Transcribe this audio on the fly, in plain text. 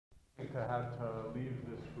to have to leave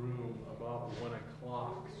this room about 1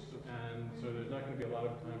 o'clock, and so there's not going to be a lot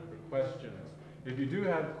of time for questions. If you do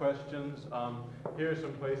have questions, here are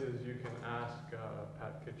some places you can ask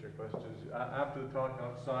Pat Kitcher questions. After the talk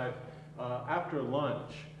outside, after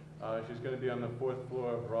lunch, she's going to be on the 4th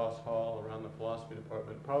floor of Ross Hall around the philosophy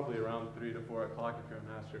department, probably around 3 to 4 o'clock if you're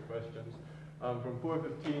going to ask her questions. From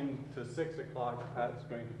 4:15 to 6 o'clock, Pat's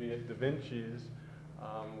going to be at Da Vinci's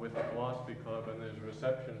with the Philosophy Club, and there's a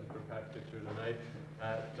reception for Pat Kitcher tonight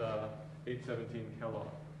at 817 Kellogg,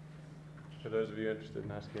 for those of you interested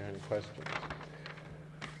in asking her any questions.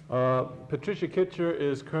 Patricia Kitcher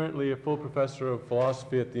is currently a full professor of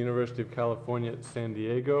philosophy at the University of California at San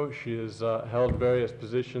Diego. She has held various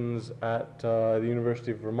positions at the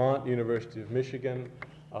University of Vermont, University of Michigan,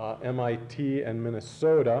 MIT, and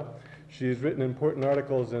Minnesota. She's written important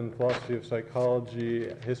articles in philosophy of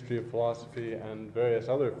psychology, history of philosophy, and various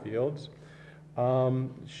other fields.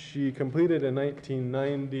 She completed in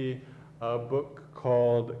 1990 a book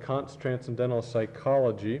called Kant's Transcendental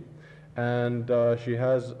Psychology, and she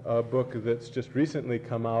has a book that's just recently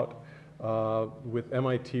come out with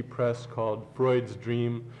MIT Press called Freud's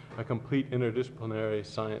Dream, A Complete Interdisciplinary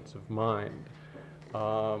Science of Mind.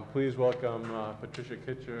 Please welcome Patricia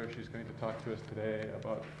Kitcher. She's going to talk to us today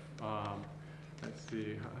about, let's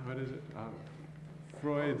see, what is it?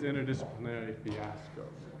 Freud's Interdisciplinary Fiasco.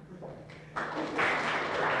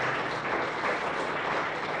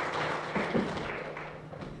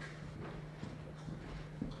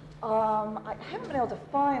 I haven't been able to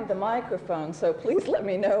find the microphone, so please let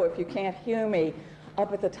me know if you can't hear me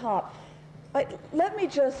up at the top. But let me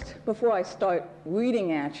just, before I start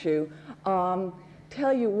reading at you,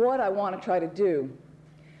 tell you what I want to try to do.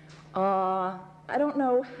 I don't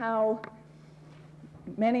know how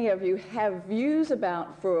many of you have views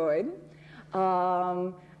about Freud,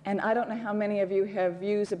 and I don't know how many of you have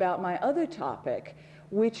views about my other topic,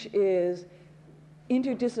 which is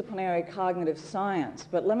interdisciplinary cognitive science.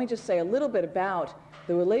 But let me just say a little bit about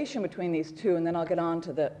the relation between these two, and then I'll get on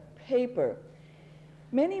to the paper.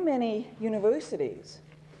 Many, many universities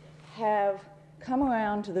have come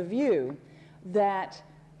around to the view that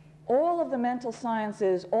all of the mental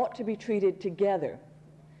sciences ought to be treated together.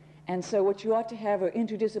 And so what you ought to have are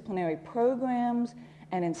interdisciplinary programs,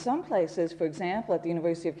 and in some places, for example, at the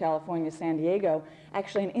University of California, San Diego,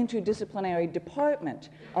 actually an interdisciplinary department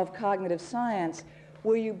of cognitive science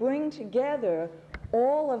where you bring together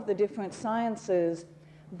all of the different sciences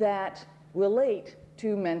that relate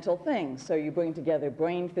to mental things. So you bring together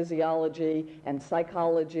brain physiology and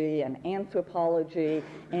psychology and anthropology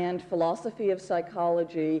and philosophy of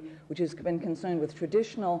psychology, which has been concerned with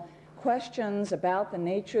traditional questions about the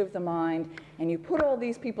nature of the mind, and you put all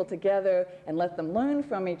these people together and let them learn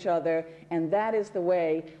from each other, and that is the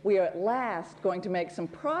way we are at last going to make some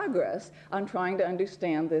progress on trying to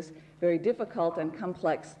understand this very difficult and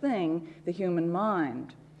complex thing, the human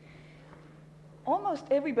mind. Almost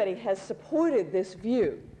everybody has supported this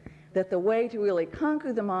view that the way to really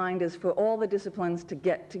conquer the mind is for all the disciplines to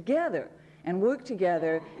get together and work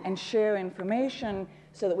together and share information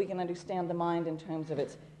so that we can understand the mind in terms of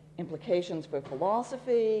its implications for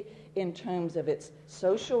philosophy, in terms of its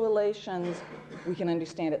social relations. We can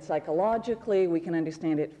understand it psychologically, we can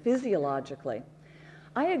understand it physiologically.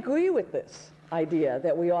 I agree with this idea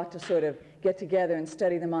that we ought to sort of get together and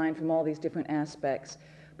study the mind from all these different aspects.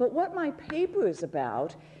 But what my paper is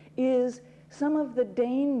about is some of the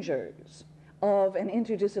dangers of an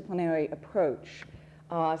interdisciplinary approach.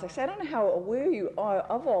 As I said, I don't know how aware you are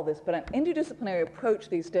of all this, but an interdisciplinary approach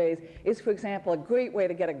these days is, for example, a great way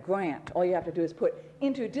to get a grant. All you have to do is put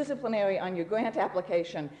interdisciplinary on your grant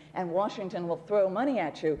application, and Washington will throw money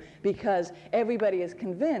at you because everybody is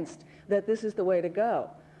convinced that this is the way to go.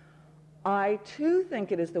 I, too,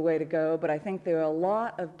 think it is the way to go, but I think there are a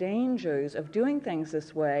lot of dangers of doing things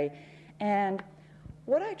this way. And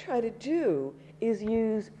what I try to do is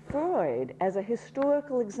use Freud as a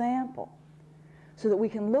historical example so that we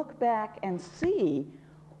can look back and see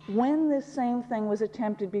when this same thing was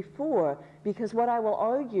attempted before, because what I will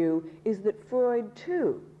argue is that Freud,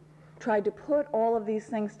 too, tried to put all of these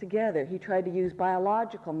things together. He tried to use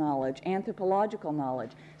biological knowledge, anthropological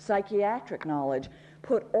knowledge, psychiatric knowledge,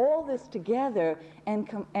 put all this together and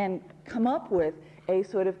come up with a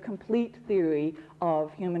sort of complete theory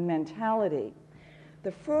of human mentality.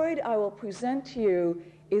 The Freud I will present to you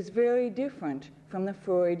is very different from the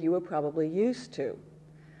Freud you were probably used to.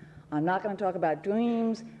 I'm not going to talk about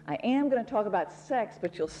dreams. I am going to talk about sex,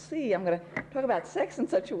 but you'll see I'm going to talk about sex in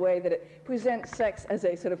such a way that it presents sex as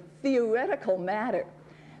a sort of theoretical matter,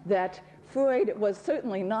 that Freud was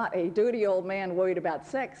certainly not a dirty old man worried about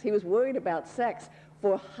sex. He was worried about sex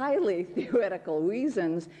for highly theoretical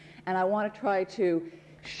reasons, and I want to try to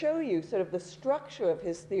show you sort of the structure of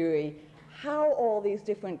his theory, how all these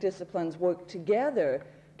different disciplines work together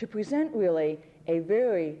to present really a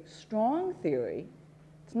very strong theory.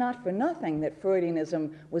 It's not for nothing that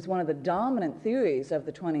Freudianism was one of the dominant theories of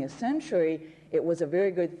the 20th century. It was a very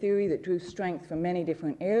good theory that drew strength from many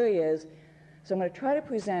different areas. So I'm going to try to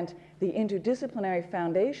present the interdisciplinary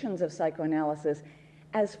foundations of psychoanalysis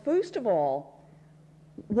as, first of all,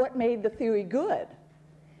 what made the theory good.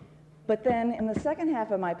 But then in the second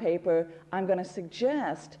half of my paper, I'm going to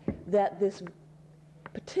suggest that this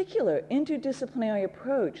particular interdisciplinary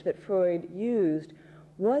approach that Freud used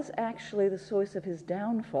was actually the source of his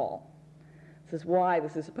downfall. This is why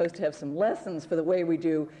this is supposed to have some lessons for the way we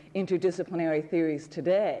do interdisciplinary theories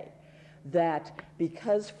today. That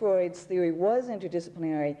because Freud's theory was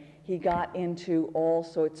interdisciplinary, he got into all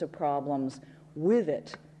sorts of problems with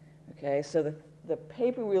it. Okay, so the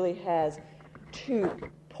paper really has 2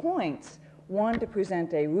 points. One, to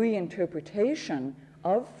present a reinterpretation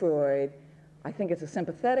of Freud. I think it's a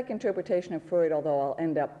sympathetic interpretation of Freud, although I'll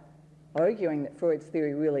end up arguing that Freud's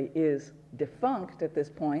theory really is defunct at this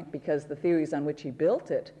point because the theories on which he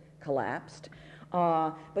built it collapsed.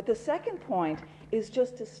 But the second point is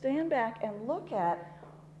just to stand back and look at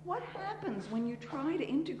what happens when you try to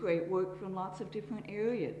integrate work from lots of different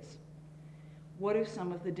areas. What are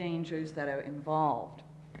some of the dangers that are involved?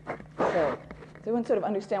 So, does everyone sort of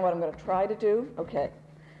understand what I'm going to try to do? Okay,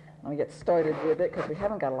 let me get started with it because we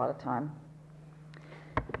haven't got a lot of time.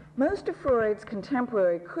 Most of Freud's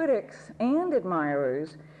contemporary critics and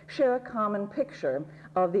admirers share a common picture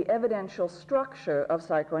of the evidential structure of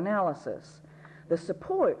psychoanalysis. The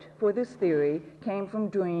support for this theory came from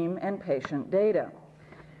dream and patient data.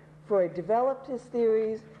 Freud developed his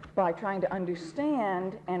theories by trying to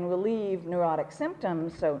understand and relieve neurotic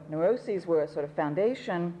symptoms, so neuroses were a sort of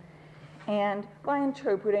foundation, and by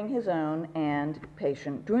interpreting his own and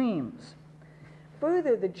patient dreams.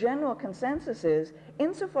 Further, the general consensus is,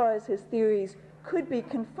 insofar as his theories could be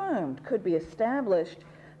confirmed, could be established,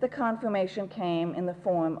 the confirmation came in the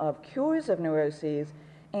form of cures of neuroses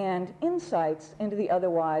and insights into the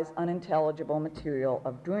otherwise unintelligible material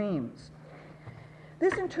of dreams.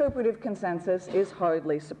 This interpretive consensus is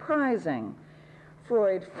hardly surprising.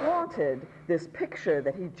 Freud flaunted this picture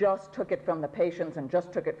that he just took it from the patients and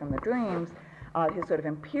just took it from the dreams, his sort of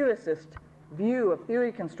empiricist view of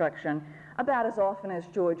theory construction, about as often as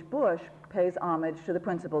George Bush pays homage to the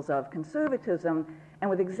principles of conservatism, and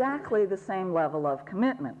with exactly the same level of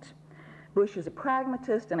commitment. Bush is a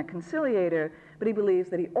pragmatist and a conciliator, but he believes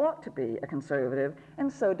that he ought to be a conservative,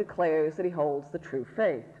 and so declares that he holds the true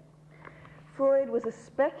faith. Freud was a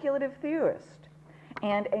speculative theorist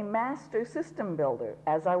and a master system builder,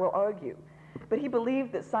 as I will argue, but he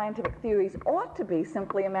believed that scientific theories ought to be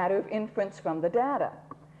simply a matter of inference from the data.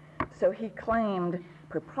 So he claimed,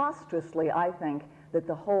 preposterously, I think, that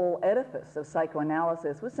the whole edifice of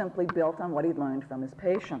psychoanalysis was simply built on what he'd learned from his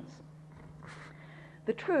patients.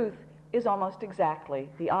 The truth is almost exactly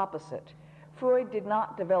the opposite. Freud did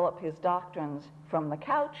not develop his doctrines from the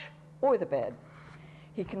couch or the bed.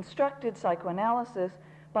 He constructed psychoanalysis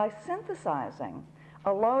by synthesizing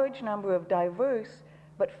a large number of diverse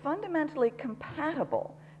but fundamentally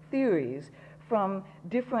compatible theories from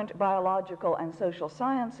different biological and social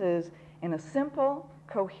sciences in a simple,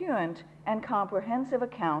 coherent, and comprehensive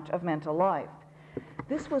account of mental life.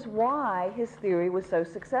 This was why his theory was so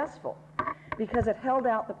successful, because it held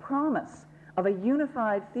out the promise of a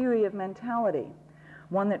unified theory of mentality,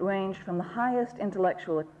 one that ranged from the highest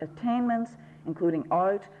intellectual attainments, including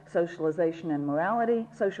art, socialization and morality,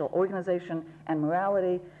 social organization and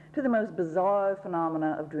morality, to the most bizarre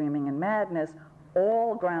phenomena of dreaming and madness,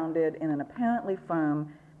 all grounded in an apparently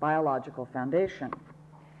firm biological foundation.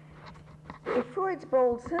 If Freud's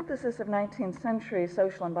bold synthesis of 19th century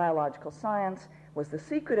social and biological science was the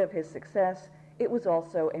secret of his success, it was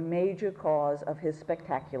also a major cause of his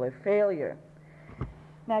spectacular failure.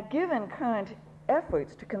 Now, given current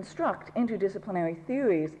efforts to construct interdisciplinary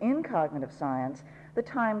theories in cognitive science, the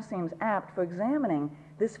time seems apt for examining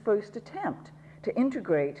this first attempt to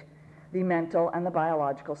integrate the mental and the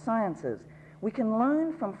biological sciences. We can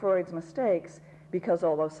learn from Freud's mistakes because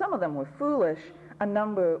although some of them were foolish, a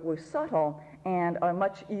number were subtle and are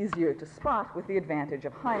much easier to spot with the advantage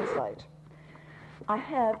of hindsight. I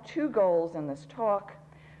have 2 goals in this talk.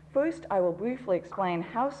 First, I will briefly explain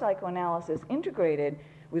how psychoanalysis integrated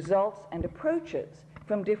results and approaches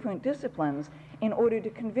from different disciplines in order to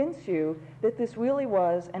convince you that this really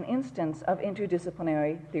was an instance of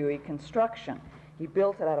interdisciplinary theory construction. He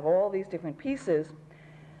built it out of all these different pieces.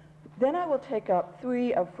 Then I will take up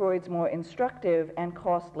 3 of Freud's more instructive and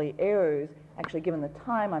costly errors. Actually, given the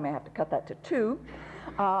time, I may have to cut that to 2.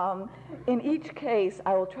 In each case,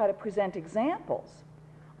 I will try to present examples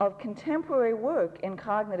of contemporary work in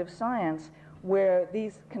cognitive science where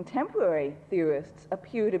these contemporary theorists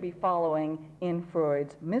appear to be following in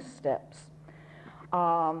Freud's missteps.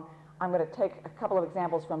 I'm going to take a couple of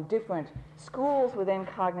examples from different schools within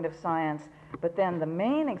cognitive science, but then the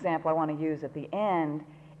main example I want to use at the end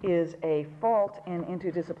is a fault in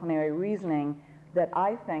interdisciplinary reasoning that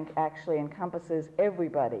I think actually encompasses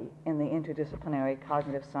everybody in the interdisciplinary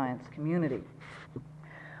cognitive science community.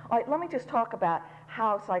 All right, let me just talk about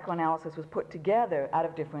how psychoanalysis was put together out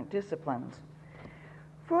of different disciplines.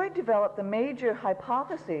 Freud developed the major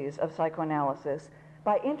hypotheses of psychoanalysis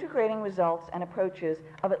by integrating results and approaches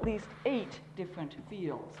of at least 8 different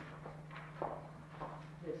fields.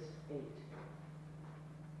 This 8.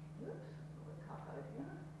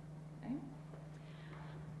 Okay.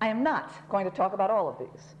 I am not going to talk about all of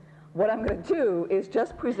these. What I'm going to do is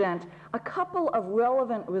just present a couple of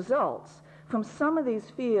relevant results from some of these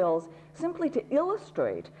fields simply to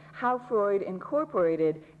illustrate how Freud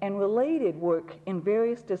incorporated and related work in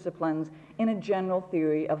various disciplines in a general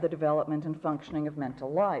theory of the development and functioning of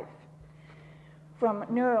mental life. From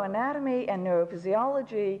neuroanatomy and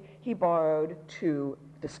neurophysiology, he borrowed 2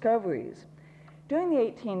 discoveries. During the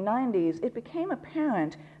 1890s, it became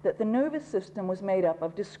apparent that the nervous system was made up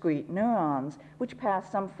of discrete neurons, which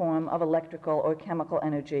passed some form of electrical or chemical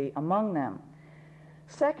energy among them.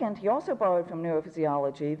 Second, he also borrowed from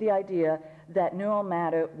neurophysiology the idea that neural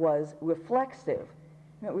matter was reflexive.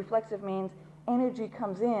 You know, reflexive means energy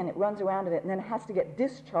comes in, it runs around in it, and then it has to get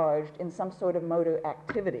discharged in some sort of motor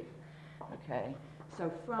activity. Okay,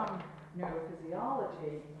 so from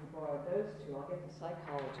neurophysiology, he borrowed those 2. I'll get to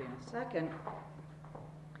psychology in a second.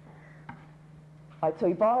 All right, so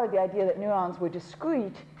he borrowed the idea that neurons were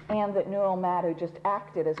discrete and that neural matter just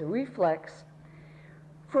acted as a reflex.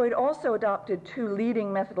 Freud also adopted 2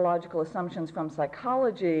 leading methodological assumptions from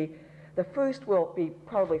psychology. The first will be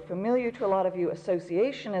probably familiar to a lot of you,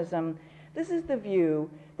 associationism. This is the view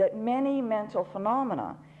that many mental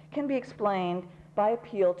phenomena can be explained by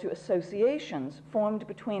appeal to associations formed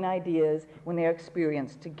between ideas when they are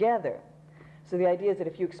experienced together. So the idea is that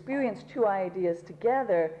if you experience 2 ideas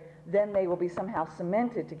together, then they will be somehow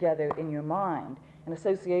cemented together in your mind. And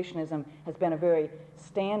associationism has been a very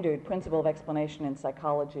standard principle of explanation in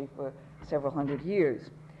psychology for several hundred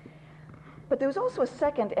years. But there was also a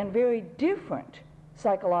second and very different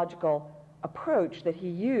psychological approach that he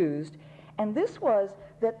used, and this was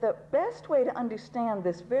that the best way to understand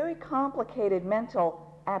this very complicated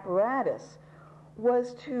mental apparatus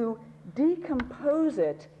was to decompose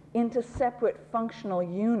it into separate functional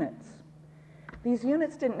units. These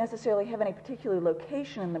units didn't necessarily have any particular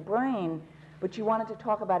location in the brain, but you wanted to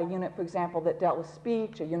talk about a unit, for example, that dealt with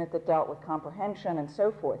speech, a unit that dealt with comprehension, and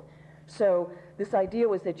so forth. So this idea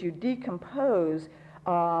was that you decompose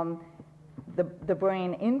the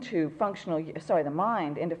brain into the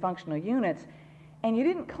mind into functional units, and you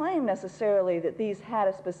didn't claim necessarily that these had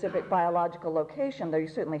a specific biological location, though you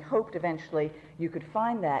certainly hoped eventually you could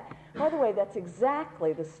find that. By the way, that's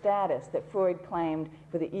exactly the status that Freud claimed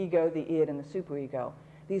for the ego, the id, and the superego.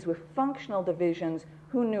 These were functional divisions.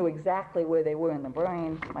 Who knew exactly where they were in the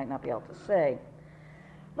brain? Might not be able to say.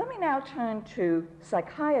 Let me now turn to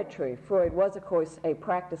psychiatry. Freud was, of course, a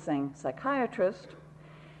practicing psychiatrist,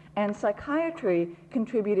 and psychiatry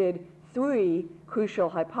contributed 3 crucial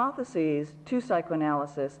hypotheses to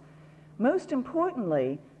psychoanalysis. Most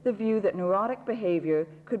importantly, the view that neurotic behavior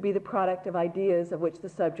could be the product of ideas of which the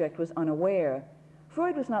subject was unaware.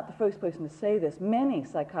 Freud was not the first person to say this. Many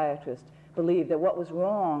psychiatrists believed that what was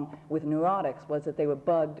wrong with neurotics was that they were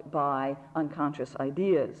bugged by unconscious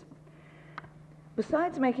ideas.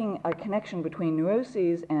 Besides making a connection between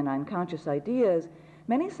neuroses and unconscious ideas,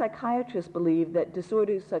 many psychiatrists believe that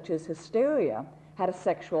disorders such as hysteria had a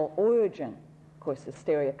sexual origin. Of course,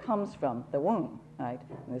 hysteria comes from the womb, right?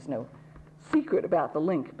 And there's no secret about the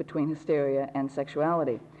link between hysteria and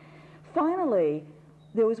sexuality. Finally,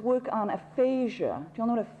 there was work on aphasia. Do you all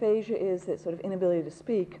know what aphasia is? That sort of inability to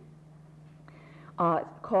speak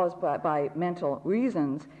caused by mental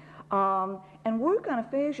reasons. And work on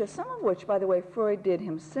aphasia, some of which, by the way, Freud did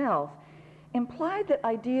himself, implied that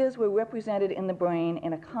ideas were represented in the brain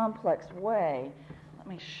in a complex way. Let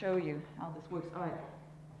me show you how this works. All right.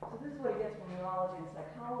 So this is what he gets from neurology and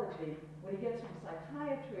psychology. What he gets from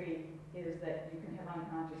psychiatry is that you can have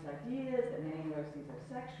unconscious ideas, that many neuroses are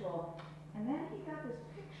sexual. And then he got this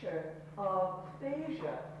picture of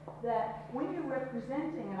aphasia, that when you're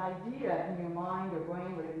representing an idea in your mind or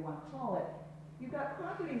brain, whatever you want to call it, you've got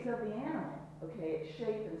properties of the animal, okay, its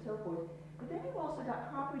shape and so forth, but then you've also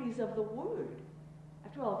got properties of the word.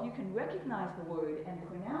 After all, if you can recognize the word and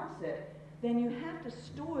pronounce it, then you have to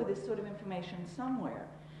store this sort of information somewhere.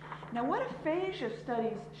 Now, what aphasia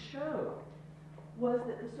studies showed was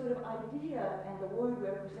that the sort of idea and the word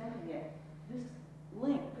representing it, this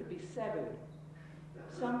link could be severed.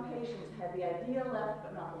 Some patients had the idea left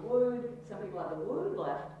but not the word. Some people had the word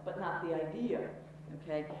left but not the idea.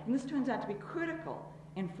 Okay? And this turns out to be critical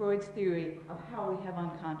in Freud's theory of how we have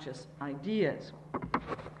unconscious ideas.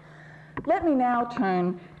 Let me now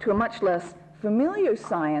turn to a much less familiar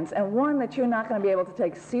science, and one that you're not going to be able to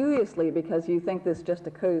take seriously because you think this just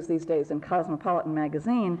occurs these days in Cosmopolitan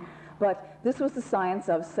magazine, but this was the science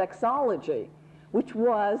of sexology, which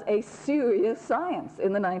was a serious science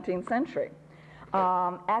in the 19th century.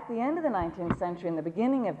 At the end of the 19th century and the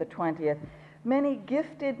beginning of the 20th, many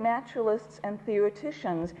gifted naturalists and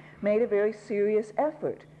theoreticians made a very serious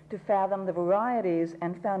effort to fathom the varieties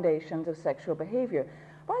and foundations of sexual behavior.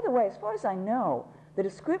 By the way, as far as I know, the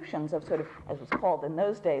descriptions of sort of, as was called in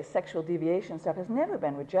those days, sexual deviation stuff has never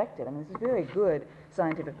been rejected. I mean, this is very good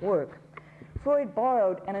scientific work. Freud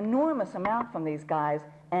borrowed an enormous amount from these guys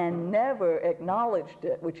and never acknowledged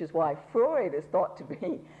it, which is why Freud is thought to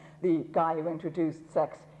be the guy who introduced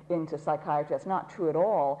sex into psychiatry. That's not true at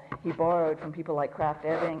all. He borrowed from people like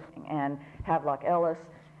Krafft-Ebing and Havelock Ellis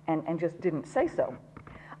and just didn't say so.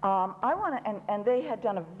 And they had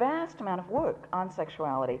done a vast amount of work on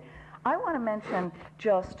sexuality. I want to mention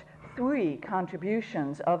just 3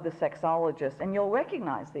 contributions of the sexologists, and you'll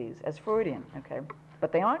recognize these as Freudian, okay?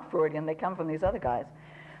 But they aren't Freudian, they come from these other guys.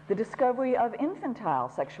 The discovery of infantile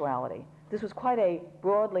sexuality. This was quite a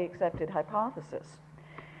broadly accepted hypothesis.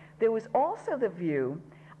 There was also the view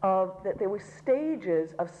that there were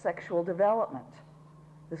stages of sexual development.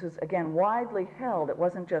 This was, again, widely held. It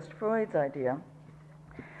wasn't just Freud's idea.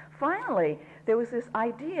 Finally, there was this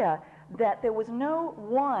idea that there was no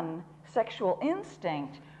one sexual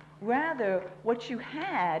instinct. Rather, what you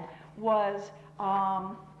had was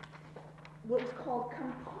what was called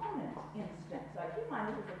component instincts. So keep in mind,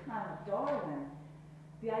 this is the time of Darwin.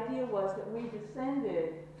 The idea was that we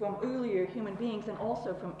descended from earlier human beings and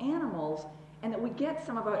also from animals, and that we get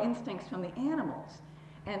some of our instincts from the animals.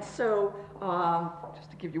 And so,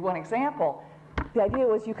 just to give you one example, the idea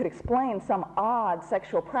was you could explain some odd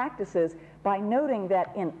sexual practices by noting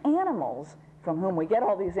that in animals, from whom we get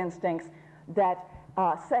all these instincts, that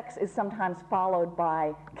sex is sometimes followed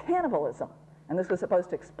by cannibalism. And this was supposed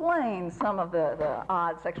to explain some of the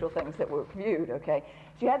odd sexual things that were viewed, okay?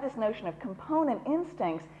 So you had this notion of component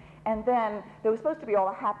instincts, and then there was supposed to be all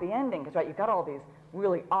a happy ending, because, right, you've got all these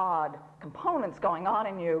really odd components going on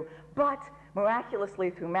in you, but miraculously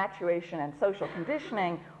through maturation and social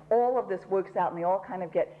conditioning, all of this works out and they all kind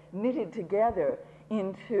of get knitted together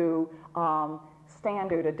into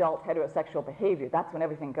standard adult heterosexual behavior. That's when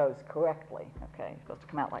everything goes correctly, okay? It's supposed to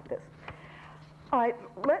come out like this. All right,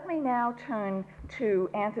 let me now turn to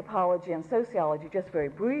anthropology and sociology just very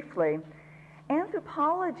briefly.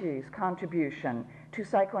 Anthropology's contribution to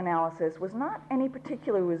psychoanalysis was not any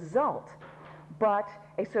particular result, but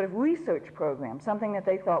a sort of research program, something that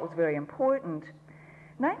they thought was very important.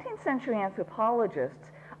 19th century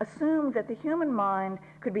anthropologists assumed that the human mind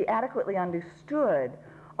could be adequately understood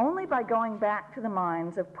only by going back to the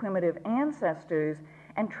minds of primitive ancestors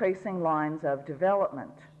and tracing lines of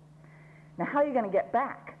development. Now, how are you going to get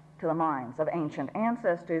back to the minds of ancient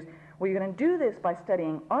ancestors? Well, you're going to do this by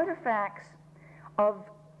studying artifacts of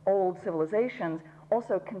old civilizations,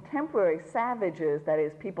 also contemporary savages, that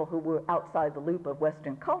is, people who were outside the loop of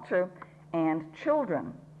Western culture, and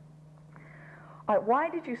children. All right, why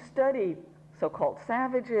did you study so-called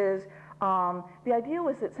savages? The idea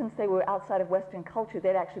was that since they were outside of Western culture,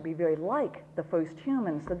 they'd actually be very like the first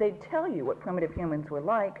humans, so they'd tell you what primitive humans were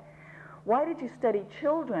like. Why did you study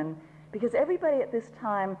children? Because everybody at this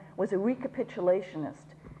time was a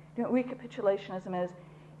recapitulationist. You know what recapitulationism is?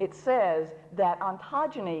 It says that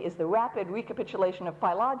ontogeny is the rapid recapitulation of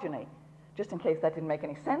phylogeny. Just in case that didn't make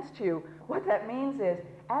any sense to you, what that means is,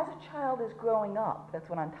 as a child is growing up, that's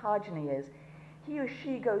what ontogeny is, he or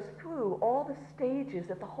she goes through all the stages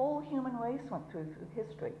that the whole human race went through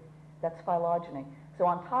history. That's phylogeny. So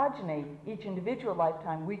ontogeny, each individual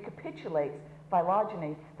lifetime, recapitulates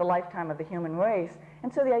phylogeny, the lifetime of the human race.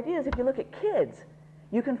 And so the idea is if you look at kids,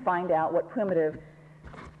 you can find out what primitive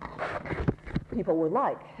people were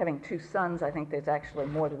like. Having 2 sons, I think there's actually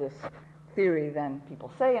more to this theory than people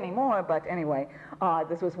say anymore, but anyway,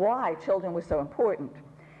 this was why children were so important.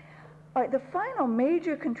 All right, the final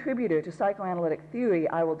major contributor to psychoanalytic theory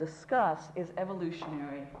I will discuss is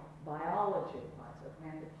evolutionary biology. So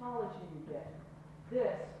from anthropology you get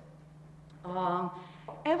this.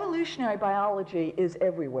 Evolutionary biology is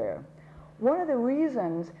everywhere. One of the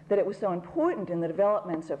reasons that it was so important in the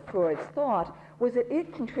developments of Freud's thought was that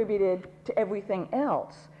it contributed to everything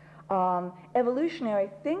else. Evolutionary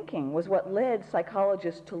thinking was what led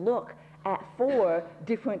psychologists to look at 4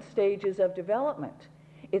 different stages of development.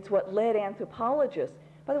 It's what led anthropologists.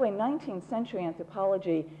 By the way, 19th century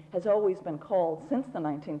anthropology has always been called, since the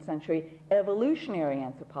 19th century, evolutionary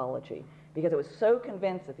anthropology, because it was so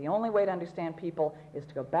convinced that the only way to understand people is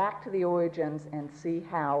to go back to the origins and see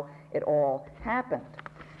how it all happened.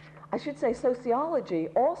 I should say sociology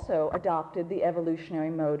also adopted the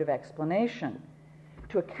evolutionary mode of explanation.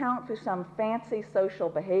 To account for some fancy social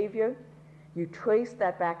behavior, you trace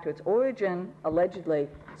that back to its origin, allegedly.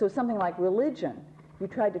 So something like religion, you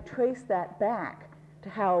tried to trace that back to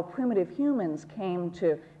how primitive humans came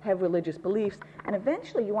to have religious beliefs, and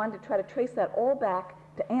eventually you wanted to try to trace that all back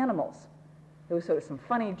to animals. There was sort of some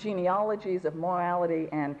funny genealogies of morality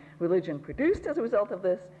and religion produced as a result of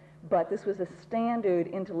this, but this was a standard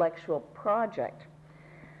intellectual project.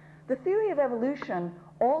 The theory of evolution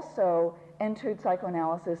also entered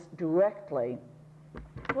psychoanalysis directly.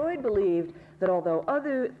 Freud believed that although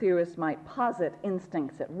other theorists might posit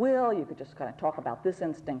instincts at will, you could just kind of talk about this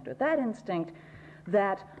instinct or that instinct,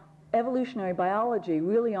 that evolutionary biology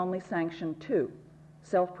really only sanctioned 2,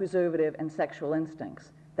 self-preservative and sexual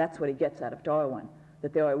instincts. That's what he gets out of Darwin,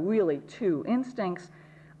 that there are really 2 instincts,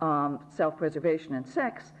 self-preservation and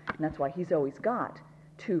sex, and that's why he's always got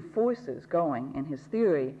 2 forces going in his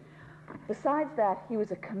theory. Besides that, he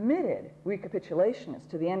was a committed recapitulationist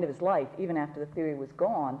to the end of his life, even after the theory was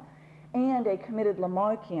gone, and a committed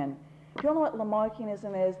Lamarckian. Do you all know what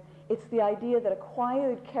Lamarckianism is? It's the idea that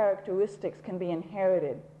acquired characteristics can be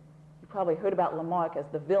inherited. You probably heard about Lamarck as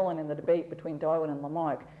the villain in the debate between Darwin and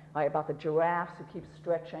Lamarck, right, about the giraffes who keep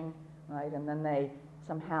stretching, right, and then they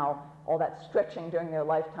somehow, all that stretching during their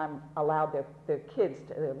lifetime allowed their kids,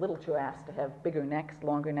 their little giraffes, to have bigger necks,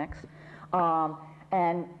 longer necks.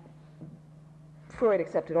 And Freud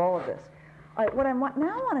accepted all of this. All right, what I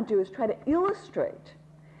now want to do is try to illustrate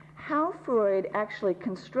how Freud actually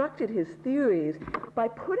constructed his theories by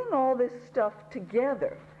putting all this stuff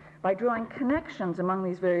together, by drawing connections among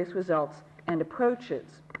these various results and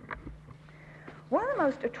approaches. One of the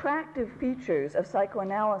most attractive features of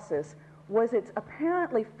psychoanalysis was its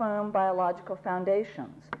apparently firm biological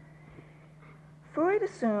foundations. Freud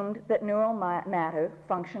assumed that neural matter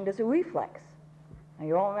functioned as a reflex. Now,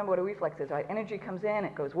 you all remember what a reflex is, right? Energy comes in,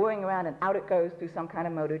 it goes whirring around, and out it goes through some kind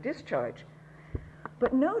of motor discharge.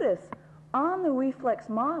 But notice, on the reflex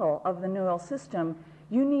model of the neural system,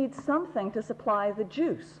 you need something to supply the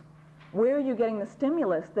juice. Where are you getting the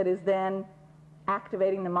stimulus that is then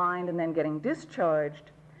activating the mind and then getting discharged?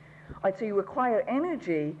 All right, so you require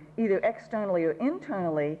energy, either externally or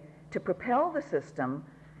internally, to propel the system.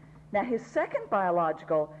 Now, his second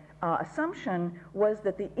biological assumption was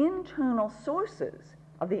that the internal sources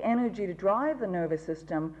of the energy to drive the nervous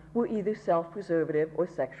system were either self-preservative or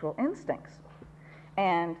sexual instincts,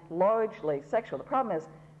 and largely sexual. The problem is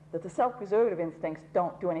that the self-preservative instincts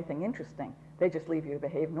don't do anything interesting. They just leave you to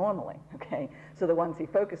behave normally, okay? So the ones he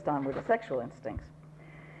focused on were the sexual instincts.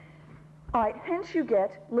 All right, hence you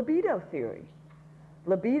get libido theory.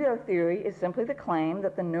 Libido theory is simply the claim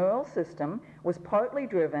that the neural system was partly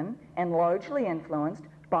driven and largely influenced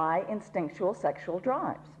by instinctual sexual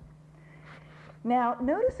drives. Now,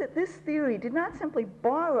 notice that this theory did not simply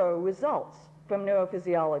borrow results from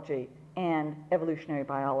neurophysiology and evolutionary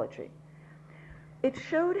biology. It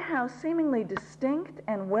showed how seemingly distinct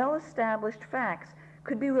and well-established facts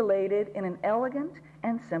could be related in an elegant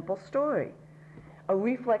and simple story. A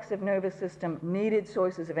reflexive nervous system needed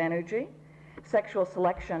sources of energy. Sexual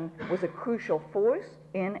selection was a crucial force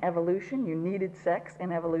in evolution. You needed sex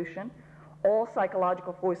in evolution. All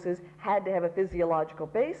psychological forces had to have a physiological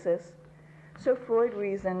basis. So Freud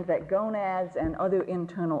reasoned that gonads and other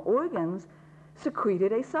internal organs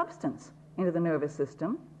secreted a substance into the nervous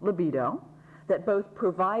system, libido, that both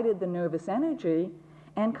provided the nervous energy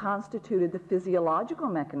and constituted the physiological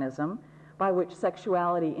mechanism by which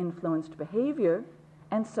sexuality influenced behavior,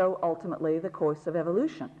 and so ultimately the course of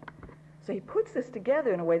evolution. So he puts this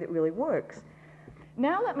together in a way that really works.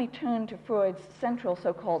 Now let me turn to Freud's central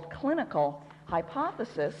so-called clinical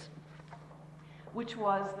hypothesis, which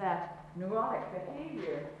was that neurotic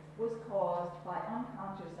behavior was caused by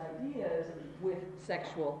unconscious ideas with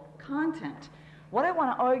sexual content. What I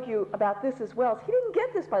want to argue about this as well is he didn't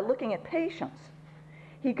get this by looking at patients.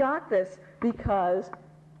 He got this because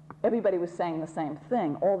everybody was saying the same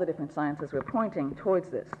thing. All the different sciences were pointing towards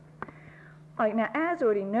this. All right, now, as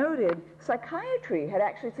already noted, psychiatry had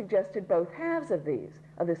actually suggested both halves of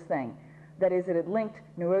this thing. That is, it had linked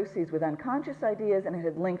neuroses with unconscious ideas, and it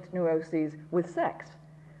had linked neuroses with sex.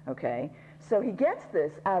 Okay? So he gets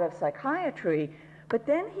this out of psychiatry, but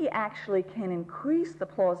then he actually can increase the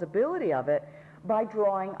plausibility of it by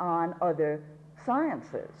drawing on other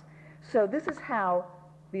sciences. So this is how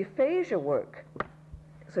the aphasia work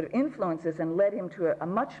sort of influences and led him to a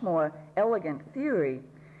much more elegant theory.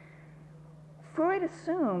 Freud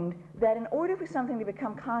assumed that in order for something to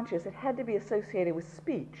become conscious, it had to be associated with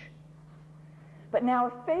speech. But now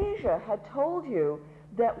aphasia had told you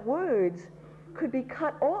that words could be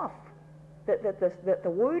cut off, that the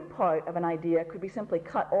word part of an idea could be simply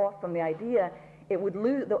cut off from the idea.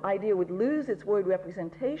 The idea would lose its word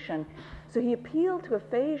representation. So he appealed to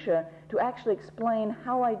aphasia to actually explain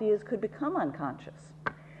how ideas could become unconscious.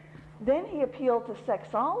 Then he appealed to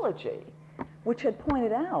sexology, which had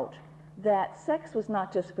pointed out that sex was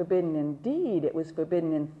not just forbidden in deed, it was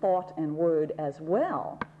forbidden in thought and word as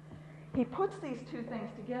well. He puts these two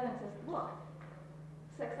things together and says, look,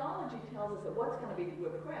 sexology tells us that what's going to be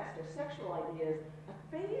repressed are sexual ideas.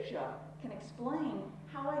 Aphasia can explain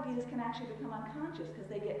how ideas can actually become unconscious because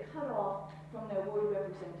they get cut off from their word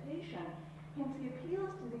representation. Hence, he appeals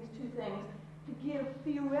to these two things to give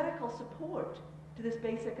theoretical support to this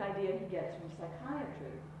basic idea he gets from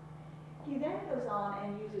psychiatry. He then goes on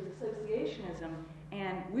and uses associationism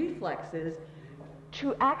and reflexes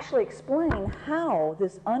to actually explain how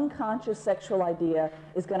this unconscious sexual idea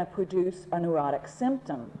is going to produce a neurotic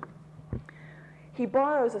symptom. He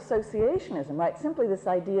borrows associationism, right? Simply this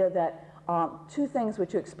idea that two things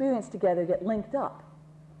which you experience together get linked up.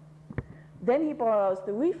 Then he borrows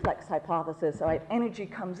the reflex hypothesis, right? Energy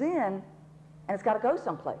comes in and it's got to go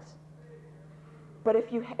someplace. But if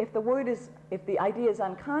the idea is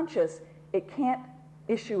unconscious, it can't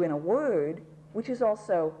issue in a word, which is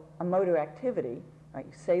also a motor activity, right?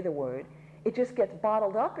 You say the word. It just gets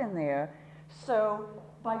bottled up in there. So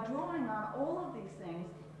by drawing on all of these things,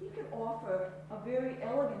 he could offer a very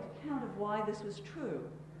elegant account of why this was true.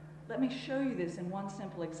 Let me show you this in one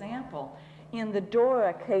simple example. In the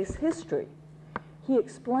Dora case history, he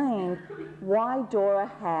explained why Dora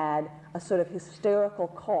had a sort of hysterical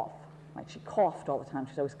cough. Like she coughed all the time.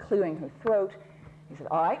 She was always clearing her throat. He said,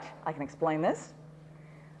 all right, I can explain this.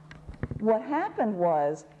 What happened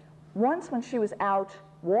was, once when she was out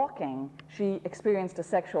walking, she experienced a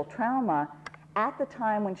sexual trauma at the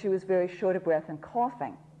time when she was very short of breath and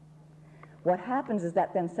coughing. What happens is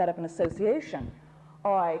that then set up an association.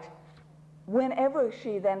 All right, whenever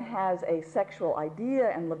she then has a sexual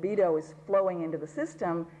idea and libido is flowing into the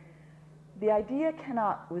system, the idea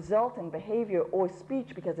cannot result in behavior or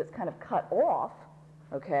speech because it's kind of cut off,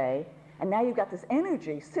 okay? And now you've got this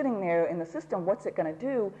energy sitting there in the system. What's it going to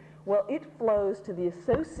do? Well, it flows to the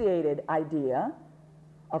associated idea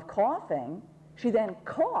of coughing. She then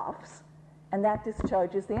coughs, and that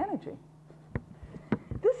discharges the energy.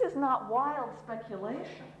 This is not wild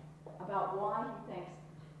speculation about why he thinks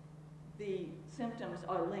the symptoms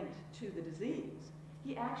are linked to the disease.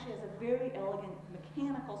 He actually has a very elegant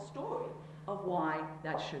mechanical story of why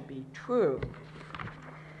that should be true.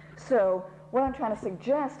 So what I'm trying to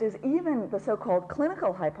suggest is even the so-called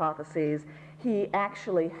clinical hypotheses, he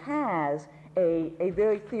actually has a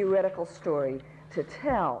very theoretical story to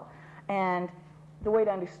tell. And the way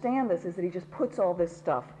to understand this is that he just puts all this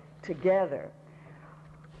stuff together.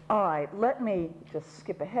 All right, let me just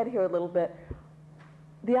skip ahead here a little bit.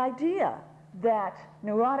 The idea that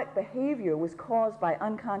neurotic behavior was caused by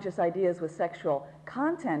unconscious ideas with sexual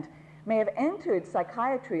content may have entered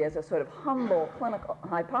psychiatry as a sort of humble clinical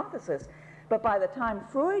hypothesis, but by the time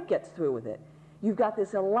Freud gets through with it, you've got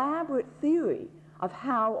this elaborate theory of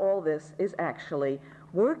how all this is actually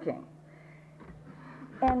working.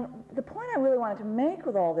 And the point I really wanted to make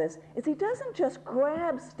with all this is he doesn't just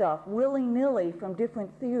grab stuff willy-nilly from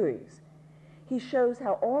different theories. He shows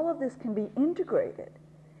how all of this can be integrated,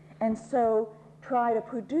 and so try to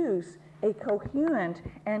produce a coherent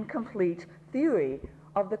and complete theory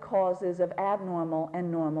of the causes of abnormal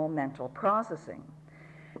and normal mental processing.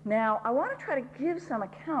 Now, I want to try to give some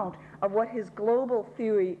account of what his global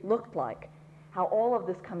theory looked like, how all of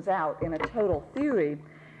this comes out in a total theory.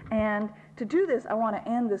 And to do this, I want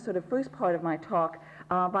to end this sort of first part of my talk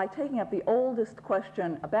by taking up the oldest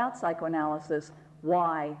question about psychoanalysis: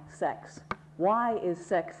 why sex? Why is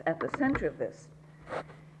sex at the center of this?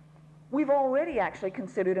 We've already actually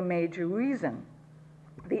considered a major reason: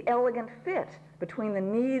 the elegant fit between the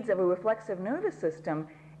needs of a reflexive nervous system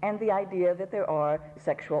and the idea that there are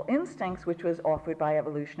sexual instincts, which was offered by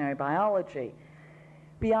evolutionary biology.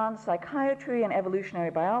 Beyond psychiatry and evolutionary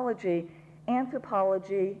biology,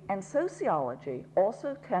 anthropology and sociology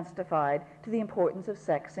also testified to the importance of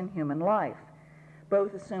sex in human life.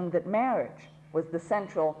 Both assumed that marriage was the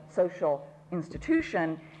central social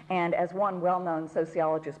institution, and as one well-known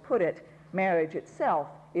sociologist put it, marriage itself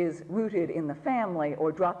is rooted in the family,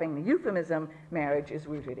 or dropping the euphemism, marriage is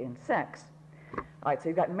rooted in sex. All right, so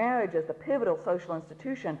you've got marriage as the pivotal social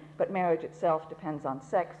institution, but marriage itself depends on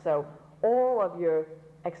sex, so all of your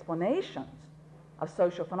explanations of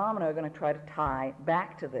social phenomena are going to try to tie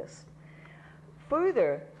back to this.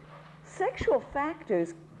 Further, sexual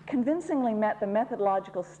factors convincingly met the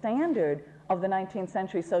methodological standard of the 19th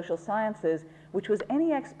century social sciences, which was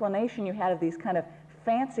any explanation you had of these kind of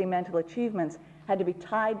fancy mental achievements had to be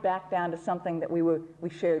tied back down to something that we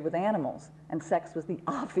shared with animals, and sex was the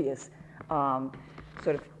obvious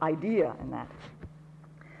sort of idea in that.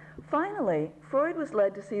 Finally, Freud was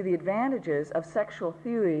led to see the advantages of sexual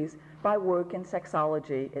theories by work in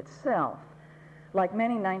sexology itself. Like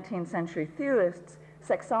many 19th century theorists,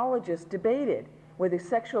 sexologists debated whether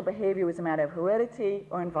sexual behavior was a matter of heredity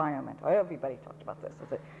or environment. Everybody talked about this.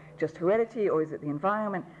 Is it just heredity or is it the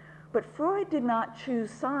environment? But Freud did not choose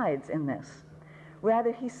sides in this.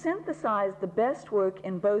 Rather, he synthesized the best work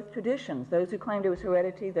in both traditions, those who claimed it was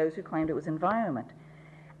heredity, those who claimed it was environment.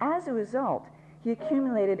 As a result, he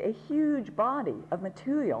accumulated a huge body of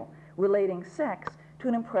material relating sex to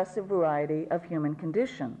an impressive variety of human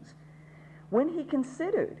conditions. When he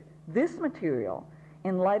considered this material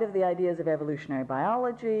in light of the ideas of evolutionary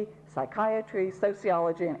biology, psychiatry,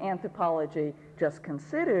 sociology, and anthropology just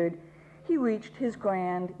considered, he reached his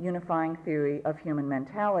grand unifying theory of human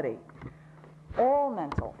mentality. All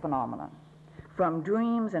mental phenomena, from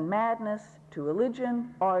dreams and madness to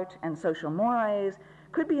religion, art, and social mores,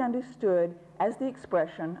 could be understood as the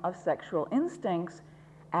expression of sexual instincts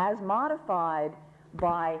as modified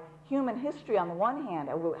by human history on the one hand,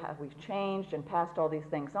 how we've changed and passed all these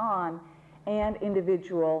things on, and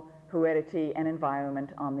individual heredity and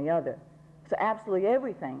environment on the other. So absolutely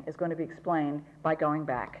everything is going to be explained by going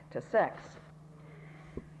back to sex.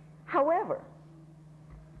 However,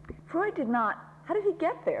 Freud did not, how did he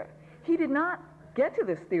get there? He did not get to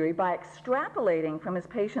this theory by extrapolating from his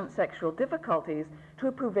patient's sexual difficulties to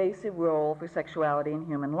a pervasive role for sexuality in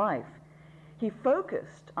human life. He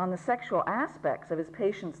focused on the sexual aspects of his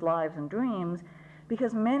patients' lives and dreams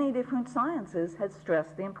because many different sciences had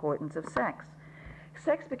stressed the importance of sex.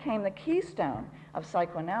 Sex became the keystone of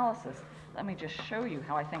psychoanalysis. Let me just show you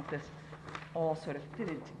how I think this all sort of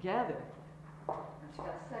fitted together. You've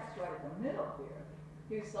got sex right at the middle here.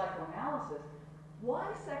 Here's psychoanalysis. Why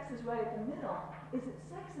sex is right at the middle is that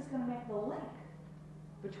sex is going to make the link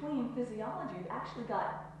between physiology. You've actually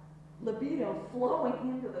got libido flowing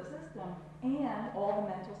into the system and all the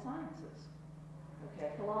mental sciences. Okay,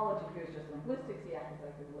 philology here is just linguistics. He acted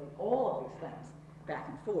like we relate all of these things back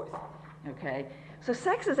and forth. Okay, so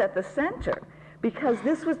sex is at the center because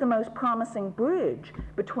this was the most promising bridge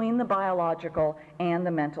between the biological and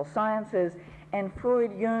the mental sciences, and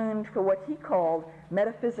Freud yearned for what he called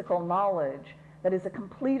metaphysical knowledge, that is a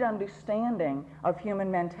complete understanding of human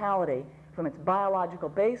mentality from its biological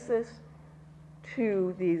basis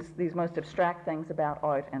to these most abstract things about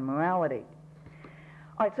art and morality.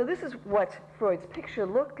 All right, so this is what Freud's picture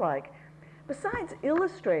looked like. Besides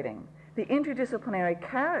illustrating the interdisciplinary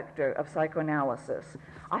character of psychoanalysis,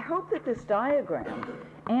 I hope that this diagram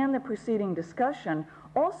and the preceding discussion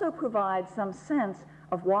also provide some sense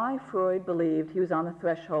of why Freud believed he was on the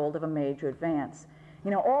threshold of a major advance.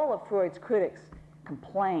 You know, all of Freud's critics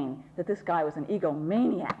complain that this guy was an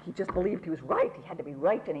egomaniac. He just believed he was right. He had to be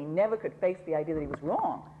right, and he never could face the idea that he was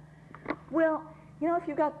wrong. Well, you know, if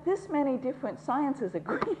you've got this many different sciences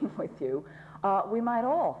agreeing with you, we might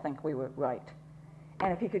all think we were right.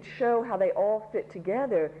 And if he could show how they all fit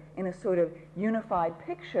together in a sort of unified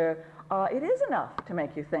picture, it is enough to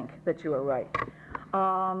make you think that you are right.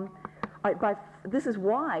 This is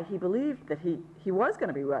why he believed that he was going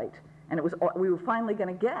to be right, and we were finally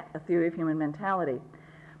going to get a theory of human mentality.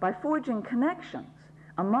 By forging connections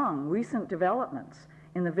among recent developments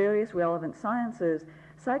in the various relevant sciences,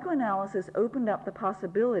 psychoanalysis opened up the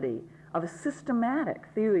possibility of a systematic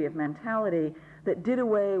theory of mentality that did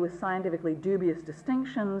away with scientifically dubious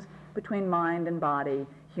distinctions between mind and body,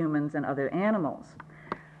 humans and other animals.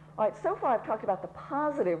 All right, so far I've talked about the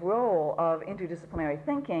positive role of interdisciplinary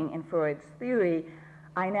thinking in Freud's theory.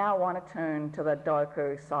 I now want to turn to the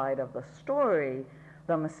darker side of the story,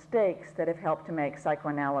 the mistakes that have helped to make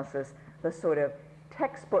psychoanalysis the sort of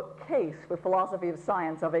textbook case for philosophy of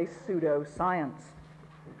science of a pseudoscience.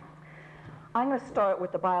 I'm going to start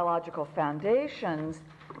with the biological foundations.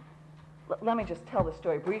 let me just tell the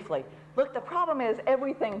story briefly. Look, the problem is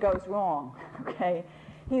everything goes wrong, okay?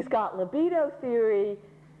 He's got libido theory,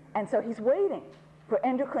 and so he's waiting for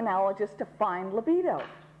endocrinologists to find libido.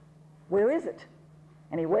 Where is it?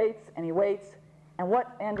 And he waits, and he waits, and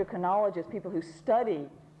what endocrinologists, people who study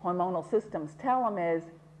hormonal systems, tell him is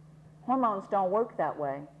hormones don't work that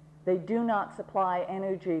way. They do not supply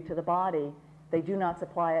energy to the body. They do not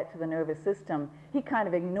supply it to the nervous system. He kind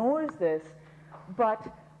of ignores this, but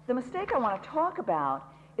the mistake I want to talk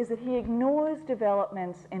about is that he ignores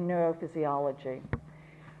developments in neurophysiology.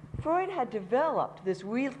 Freud had developed this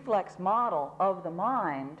reflex model of the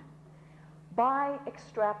mind by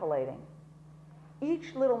extrapolating.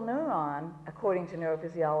 Each little neuron, according to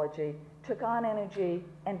neurophysiology, took on energy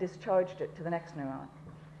and discharged it to the next neuron.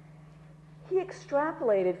 He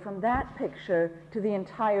extrapolated from that picture to the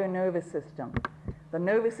entire nervous system. The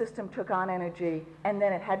nervous system took on energy, and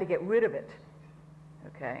then it had to get rid of it.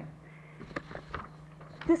 Okay?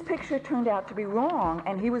 This picture turned out to be wrong,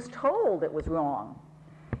 and he was told it was wrong.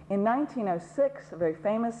 In 1906, a very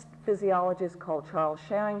famous physiologist called Charles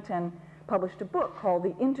Sherrington published a book called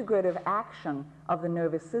The Integrative Action of the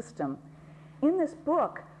Nervous System. In this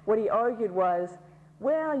book, what he argued was,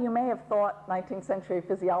 well, you may have thought 19th century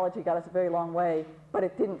physiology got us a very long way, but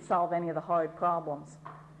it didn't solve any of the hard problems.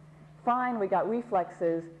 Fine, we got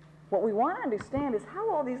reflexes. What we want to understand is how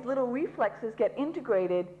all these little reflexes get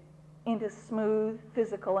integrated into smooth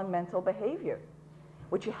physical and mental behavior.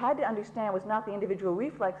 What you had to understand was not the individual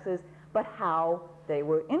reflexes, but how they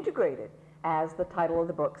were integrated, as the title of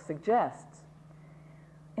the book suggests.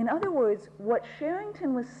 In other words, what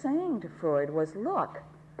Sherrington was saying to Freud was, look,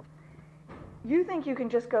 you think you can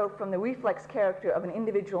just go from the reflex character of an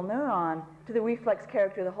individual neuron to the reflex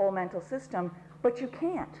character of the whole mental system, but you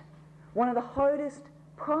can't. One of the hardest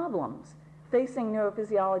problems facing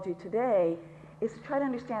neurophysiology today is to try to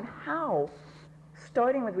understand how,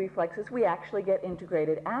 starting with reflexes, we actually get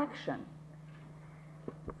integrated action.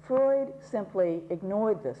 Freud simply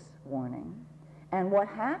ignored this warning, and what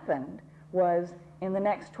happened was, in the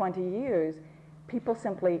next 20 years, people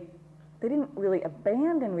simply, they didn't really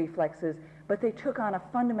abandon reflexes, but they took on a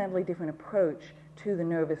fundamentally different approach to the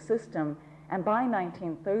nervous system. And by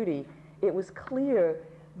 1930, it was clear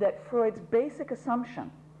that Freud's basic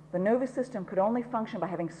assumption, the nervous system could only function by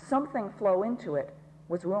having something flow into it,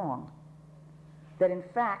 was wrong. That in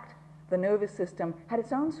fact, the nervous system had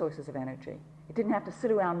its own sources of energy. It didn't have to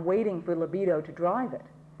sit around waiting for libido to drive it.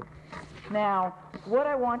 Now, what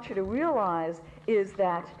I want you to realize is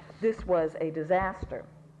that this was a disaster.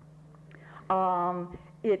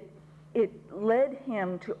 It led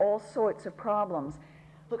him to all sorts of problems.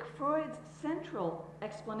 Look, Freud's central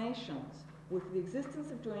explanations were for the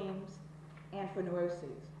existence of dreams and for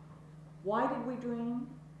neuroses. Why did we dream?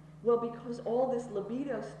 Well, because all this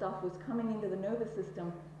libido stuff was coming into the nervous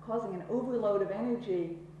system, causing an overload of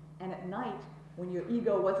energy, and at night, when your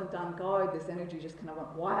ego wasn't on guard, this energy just kind of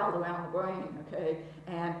went wild around the brain, okay,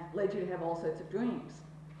 and led you to have all sorts of dreams.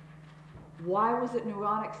 Why was it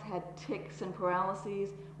neurotics had tics and paralyses?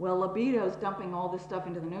 Well, libido's dumping all this stuff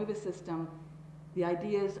into the nervous system. The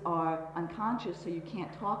ideas are unconscious, so you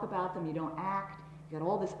can't talk about them, you don't act, you got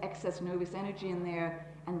all this excess nervous energy in there,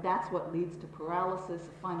 and that's what leads to paralysis,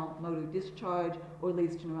 final motor discharge, or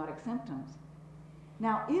leads to neurotic symptoms.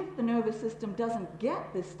 Now, if the nervous system doesn't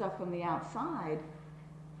get this stuff from the outside,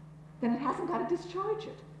 then it hasn't got to discharge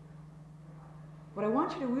it. What I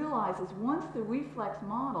want you to realize is once the reflex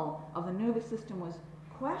model of the nervous system was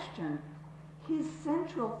questioned, his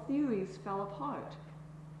central theories fell apart.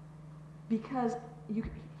 Because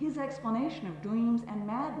his explanation of dreams and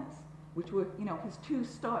madness, which were, his two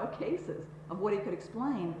star cases of what he could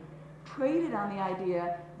explain, traded on the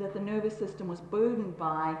idea that the nervous system was burdened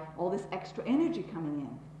by all this extra energy coming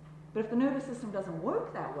in. But if the nervous system doesn't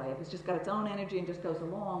work that way, if it's just got its own energy and just goes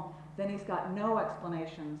along, then he's got no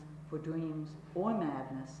explanations for dreams or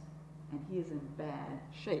madness, and he is in bad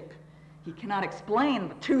shape. He cannot explain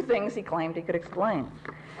the two things he claimed he could explain.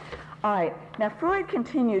 All right, now Freud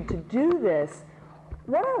continued to do this.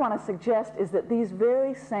 What I want to suggest is that these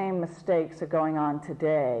very same mistakes are going on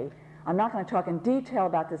today. I'm not going to talk in detail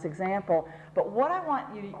about this example, but what I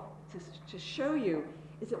want you to show you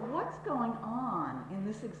is that what's going on in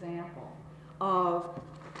this example of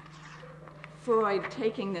Freud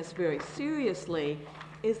taking this very seriously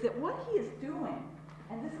is that what he is doing,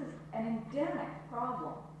 and this is an endemic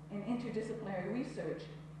problem in interdisciplinary research,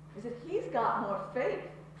 is that he's got more faith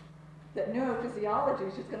that neurophysiology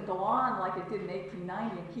is just going to go on like it did in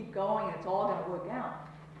 1890 and keep going and it's all going to work out.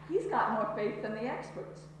 He's got more faith than the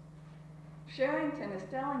experts. Sherrington is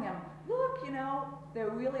telling him, look, there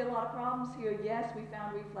are really a lot of problems here. Yes, we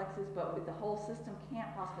found reflexes, but the whole system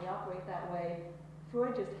can't possibly operate that way.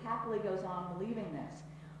 Freud just happily goes on believing this.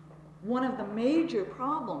 One of the major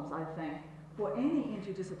problems, I think, for any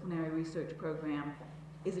interdisciplinary research program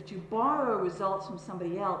is that you borrow results from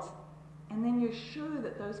somebody else, and then you're sure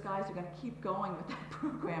that those guys are going to keep going with that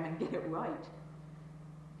program and get it right.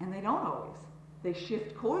 And they don't always. They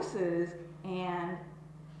shift courses, and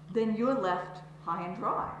then you're left high and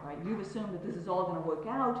dry, right? You've assumed that this is all going to work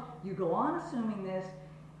out. You go on assuming this.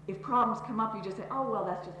 If problems come up, you just say, oh, well,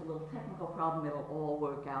 that's just a little technical problem. It'll all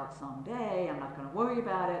work out someday. I'm not going to worry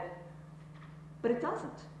about it. But it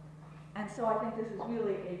doesn't. And so I think this is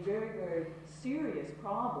really a very, very serious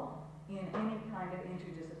problem in any kind of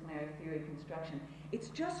interdisciplinary theory construction. It's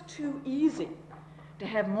just too easy to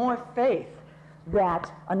have more faith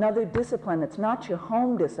that another discipline that's not your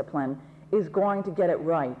home discipline is going to get it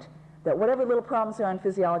right. That whatever little problems there are in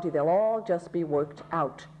physiology, they'll all just be worked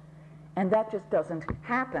out. And that just doesn't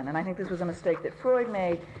happen. And I think this was a mistake that Freud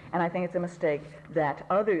made, and I think it's a mistake that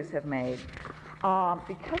others have made.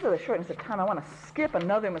 Because of the shortness of time, I want to skip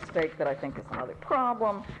another mistake that I think is another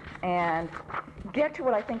problem and get to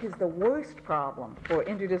what I think is the worst problem for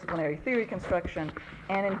interdisciplinary theory construction,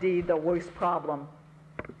 and indeed the worst problem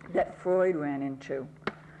that Freud ran into.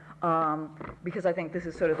 Because I think this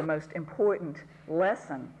is sort of the most important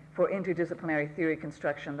lesson for interdisciplinary theory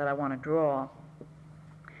construction that I want to draw.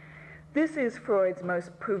 This is Freud's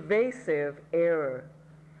most pervasive error,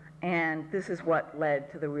 and this is what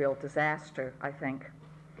led to the real disaster, I think.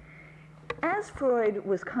 As Freud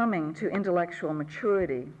was coming to intellectual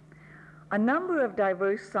maturity, a number of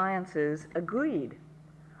diverse sciences agreed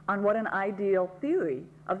on what an ideal theory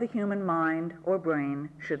of the human mind or brain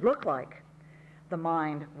should look like. The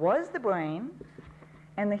mind was the brain,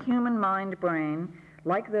 and the human mind-brain,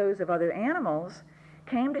 like those of other animals,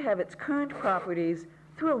 came to have its current properties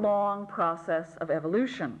through a long process of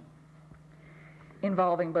evolution,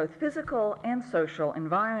 involving both physical and social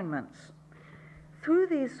environments. Through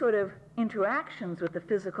these sort of interactions with the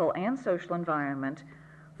physical and social environment,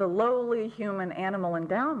 the lowly human-animal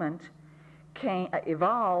endowment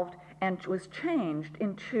evolved and was changed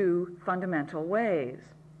in two fundamental ways.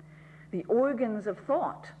 The organs of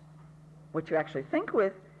thought, what you actually think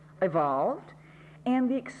with, evolved, and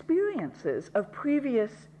the experiences of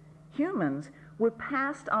previous humans were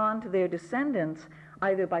passed on to their descendants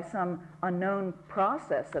either by some unknown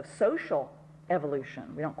process of social evolution.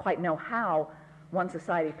 We don't quite know how one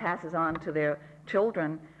society passes on to their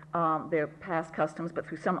children their past customs, but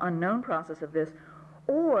through some unknown process of this,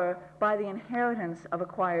 or by the inheritance of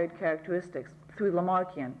acquired characteristics through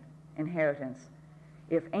Lamarckian inheritance.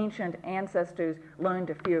 If ancient ancestors learned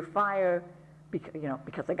to fear fire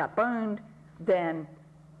because they got burned, then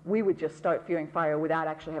we would just start fearing fire without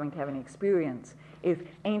actually having to have any experience. If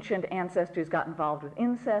ancient ancestors got involved with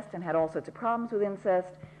incest and had all sorts of problems with incest,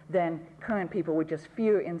 then current people would just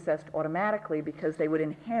fear incest automatically because they would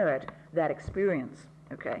inherit that experience,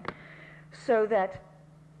 okay? So that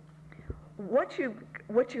what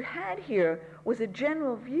you had here was a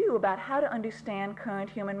general view about how to understand current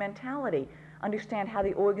human mentality, understand how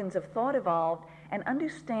the organs of thought evolved, and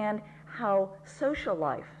understand how social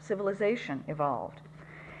life, civilization, evolved.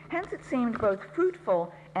 Hence, it seemed both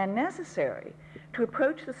fruitful and necessary to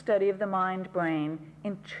approach the study of the mind-brain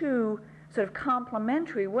in two sort of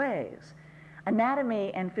complementary ways.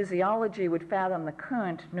 Anatomy and physiology would fathom the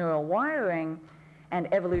current neural wiring,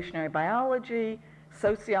 and evolutionary biology,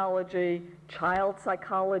 sociology, child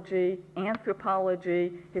psychology,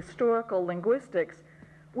 anthropology, historical linguistics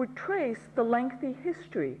would trace the lengthy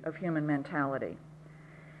history of human mentality.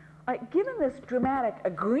 Given this dramatic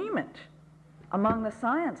agreement among the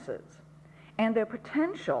sciences and their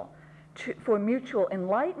potential for mutual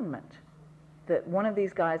enlightenment, that one of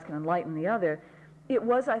these guys can enlighten the other, it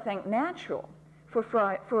was, I think, natural for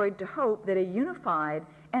Freud to hope that a unified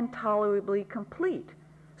and tolerably complete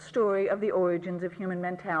story of the origins of human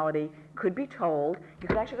mentality could be told. You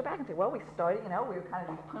could actually go back and say, well, we started, we were kind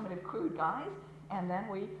of these primitive, crude guys, and then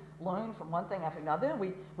we learn from one thing after another, and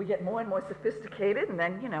we get more and more sophisticated, and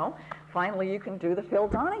then, finally you can do the Phil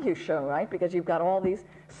Donahue show, right? Because you've got all these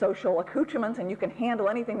social accoutrements, and you can handle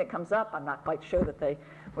anything that comes up. I'm not quite sure that they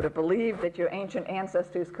would have believed that your ancient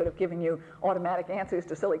ancestors could have given you automatic answers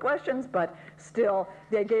to silly questions, but still,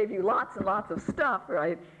 they gave you lots and lots of stuff,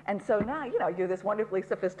 right? And so now, you're this wonderfully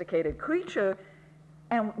sophisticated creature,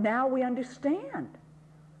 and now we understand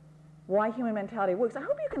why human mentality works. I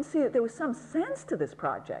hope you can see that there was some sense to this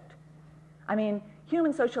project. I mean,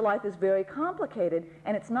 human social life is very complicated,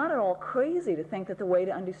 and it's not at all crazy to think that the way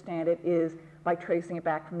to understand it is by tracing it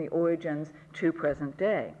back from the origins to present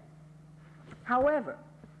day. However,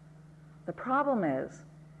 the problem is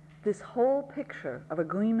this whole picture of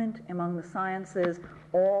agreement among the sciences,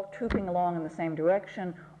 all trooping along in the same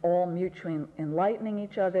direction, all mutually enlightening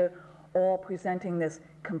each other, all presenting this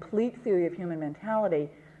complete theory of human mentality.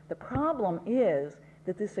 The problem is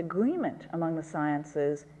that this agreement among the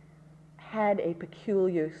sciences had a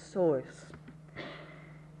peculiar source.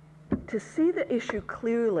 To see the issue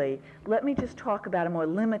clearly, let me just talk about a more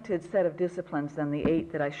limited set of disciplines than the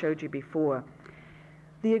 8 that I showed you before.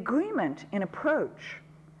 The agreement in approach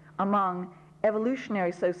among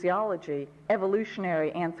evolutionary sociology,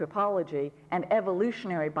 evolutionary anthropology, and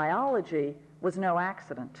evolutionary biology was no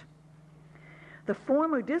accident. The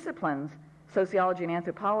former disciplines, sociology and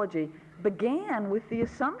anthropology, began with the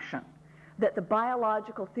assumption that the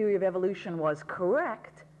biological theory of evolution was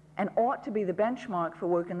correct and ought to be the benchmark for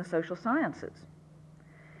work in the social sciences.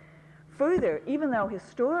 Further, even though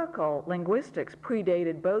historical linguistics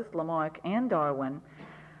predated both Lamarck and Darwin,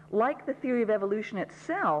 like the theory of evolution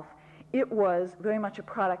itself, it was very much a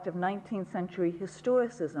product of 19th century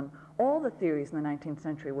historicism. All the theories in the 19th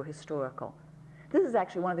century were historical. This is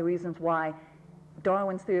actually one of the reasons why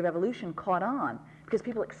Darwin's theory of evolution caught on, because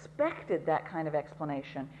people expected that kind of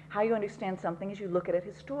explanation. How you understand something is you look at it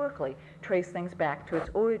historically, trace things back to its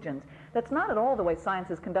origins. That's not at all the way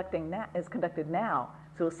science is conducted now,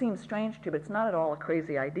 so it'll seem strange to you, but it's not at all a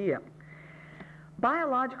crazy idea.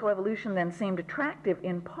 Biological evolution then seemed attractive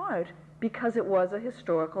in part because it was a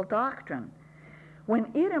historical doctrine.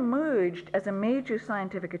 When it emerged as a major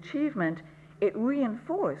scientific achievement, it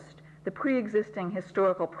reinforced the pre-existing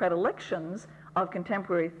historical predilections of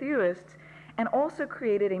contemporary theorists and also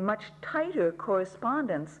created a much tighter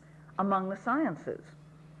correspondence among the sciences,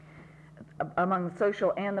 among the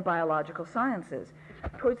social and the biological sciences.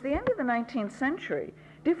 Towards the end of the 19th century,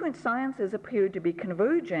 different sciences appeared to be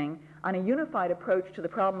converging on a unified approach to the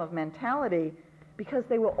problem of mentality because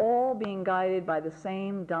they were all being guided by the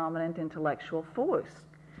same dominant intellectual force.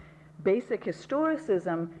 Basic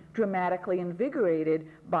historicism, dramatically invigorated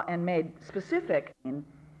and made specific,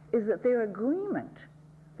 is that their agreement,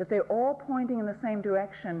 that they're all pointing in the same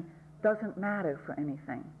direction, doesn't matter for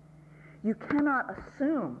anything. You cannot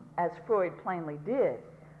assume, as Freud plainly did,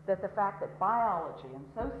 that the fact that biology and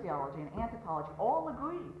sociology and anthropology all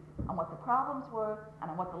agreed on what the problems were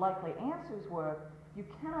and on what the likely answers were, you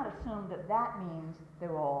cannot assume that that means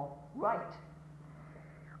they're all right.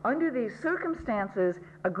 Under these circumstances,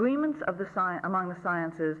 agreements of among the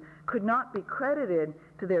sciences could not be credited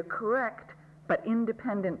to their correct but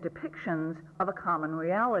independent depictions of a common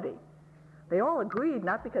reality. They all agreed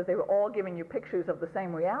not because they were all giving you pictures of the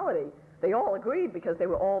same reality. They all agreed because they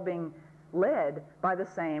were all being led by the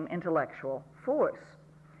same intellectual force.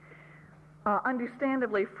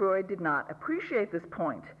 Understandably, Freud did not appreciate this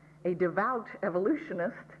point. A devout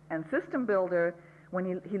evolutionist and system builder,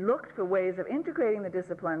 when he looked for ways of integrating the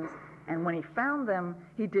disciplines, and when he found them,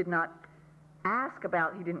 he did not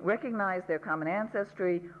he didn't recognize their common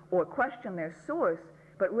ancestry or question their source,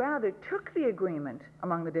 but rather took the agreement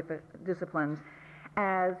among the disciplines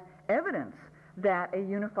as evidence that a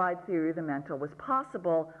unified theory of the mental was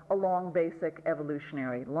possible along basic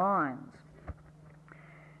evolutionary lines.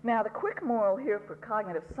 Now, the quick moral here for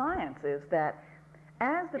cognitive science is that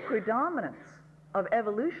as the predominance of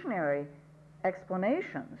evolutionary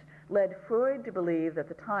explanations led Freud to believe that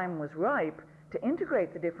the time was ripe to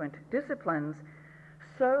integrate the different disciplines,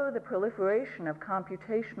 so the proliferation of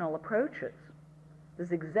computational approaches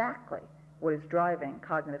is exactly what is driving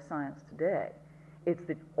cognitive science today. It's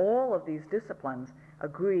that all of these disciplines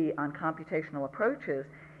agree on computational approaches.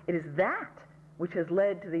 It is that which has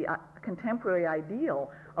led to the contemporary ideal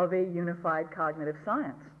of a unified cognitive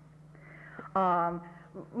science.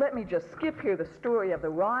 Let me just skip here the story of the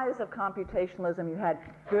rise of computationalism. You had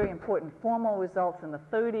very important formal results in the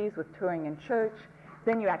 30s with Turing and Church.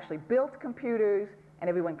 Then you actually built computers, and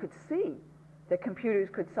everyone could see that computers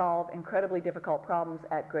could solve incredibly difficult problems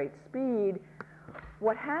at great speed.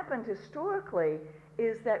 What happened historically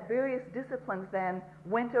is that various disciplines then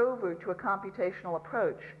went over to a computational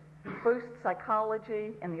approach. First,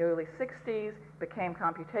 psychology in the early 60s became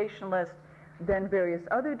computationalist, then various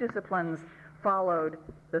other disciplines followed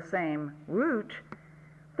the same route.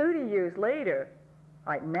 30 years later,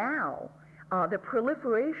 right now, the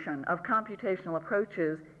proliferation of computational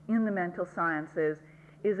approaches in the mental sciences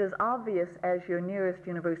is as obvious as your nearest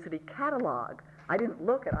university catalog. I didn't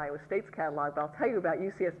look at Iowa State's catalog, but I'll tell you about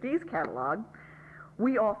UCSD's catalog.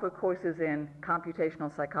 We offer courses in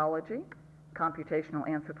computational psychology, computational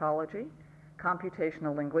anthropology,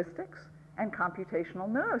 computational linguistics, and computational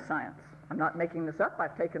neuroscience. I'm not making this up.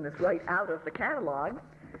 I've taken this right out of the catalog.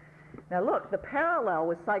 Now look, the parallel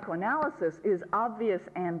with psychoanalysis is obvious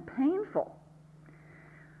and painful.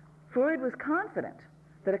 Freud was confident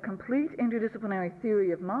that a complete interdisciplinary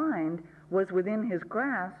theory of mind was within his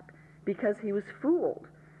grasp because he was fooled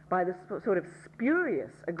by this sort of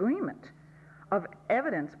spurious agreement of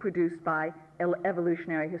evidence produced by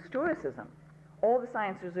evolutionary historicism. All the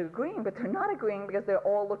sciences are agreeing, but they're not agreeing because they're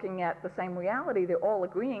all looking at the same reality. They're all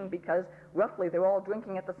agreeing because, roughly, they're all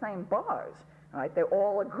drinking at the same bars. Right? They're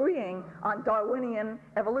all agreeing on Darwinian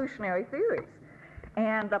evolutionary theories.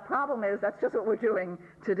 And the problem is that's just what we're doing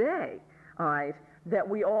today, all right? That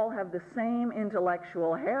we all have the same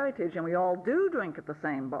intellectual heritage and we all do drink at the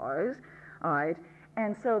same bars, all right?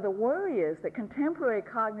 And so the worry is that contemporary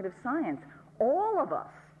cognitive science, all of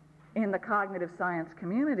us in the cognitive science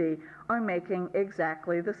community are making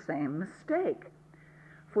exactly the same mistake.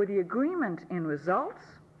 For the agreement in results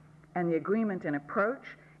and the agreement in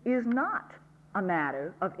approach is not a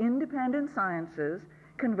matter of independent sciences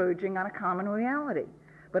converging on a common reality,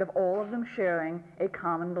 but of all of them sharing a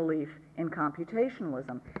common belief in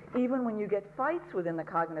computationalism. Even when you get fights within the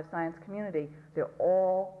cognitive science community, they're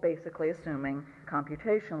all basically assuming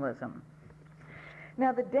computationalism.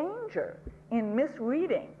 Now, the danger in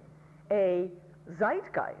misreading a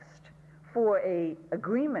zeitgeist for an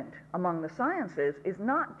agreement among the sciences is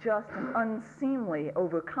not just an unseemly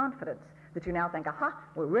overconfidence that you now think, aha,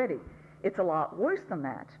 we're ready. It's a lot worse than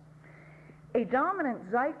that. A dominant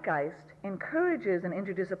zeitgeist encourages an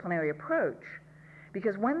interdisciplinary approach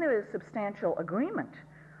because when there is substantial agreement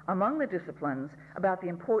among the disciplines about the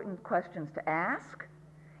important questions to ask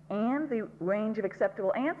and the range of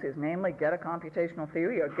acceptable answers, namely get a computational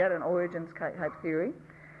theory or get an origins type theory,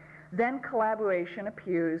 then collaboration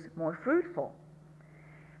appears more fruitful.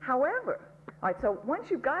 However, all right, so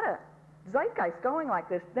once you've got a zeitgeist going like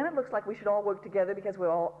this, then it looks like we should all work together because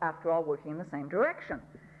we're all, after all, working in the same direction.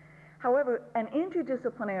 However, an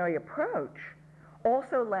interdisciplinary approach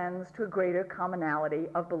also lends to a greater commonality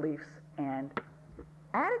of beliefs and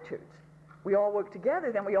attitudes. We all work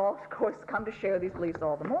together, then we all, of course, come to share these beliefs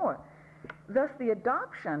all the more. Thus, the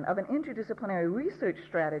adoption of an interdisciplinary research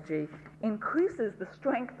strategy increases the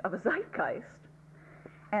strength of a zeitgeist,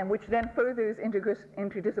 and which then furthers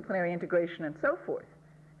interdisciplinary integration and so forth.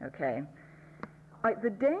 Okay? The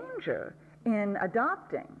danger in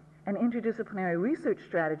adopting an interdisciplinary research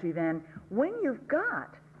strategy then, when you've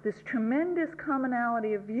got this tremendous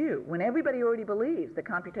commonality of view, when everybody already believes that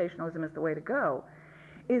computationalism is the way to go,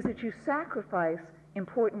 is that you sacrifice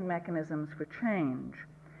important mechanisms for change.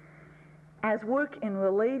 As work in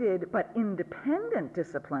related but independent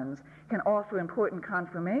disciplines can offer important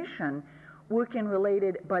confirmation, work in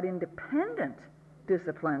related but independent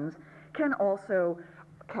disciplines can also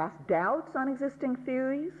cast doubts on existing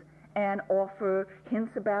theories and offer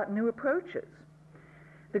hints about new approaches.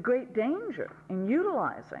 The great danger in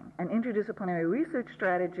utilizing an interdisciplinary research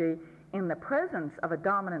strategy in the presence of a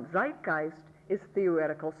dominant zeitgeist is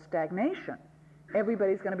theoretical stagnation.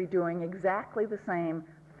 Everybody's going to be doing exactly the same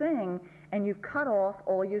thing, and you've cut off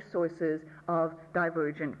all your sources of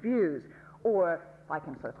divergent views. Or I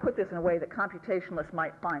can sort of put this in a way that computationalists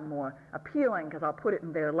might find more appealing, because I'll put it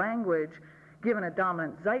in their language. Given a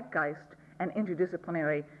dominant zeitgeist, an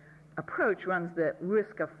interdisciplinary approach runs the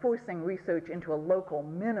risk of forcing research into a local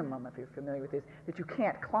minimum, if you're familiar with this, that you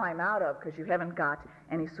can't climb out of because you haven't got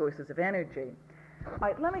any sources of energy. All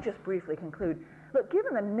right, let me just briefly conclude. Look,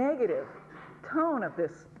 given the negative tone of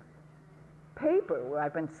this paper, where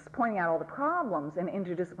I've been pointing out all the problems in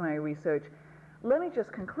interdisciplinary research, let me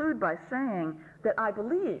just conclude by saying that I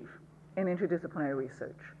believe in interdisciplinary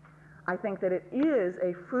research. I think that it is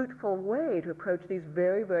a fruitful way to approach these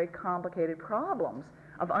very, very complicated problems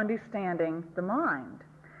of understanding the mind.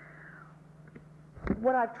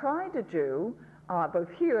 What I've tried to do, both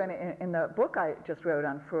here and in the book I just wrote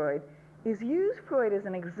on Freud, is use Freud as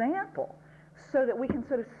an example so that we can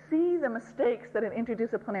sort of see the mistakes that an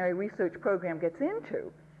interdisciplinary research program gets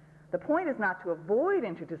into. The point is not to avoid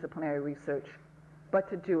interdisciplinary research, but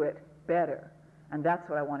to do it better. And that's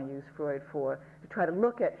what I want to use Freud for, to try to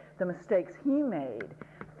look at the mistakes he made.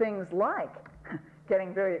 Things like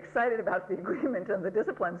getting very excited about the agreement and the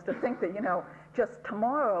disciplines, to think that, you know, just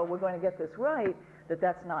tomorrow we're going to get this right,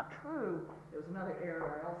 that's not true. There was another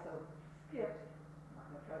error I also skipped. I'm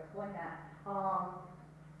going to try to explain that.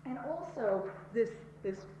 And also this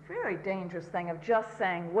very dangerous thing of just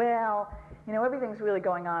saying, well, you know, everything's really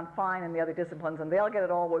going on fine in the other disciplines and they'll get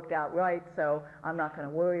it all worked out right, so I'm not going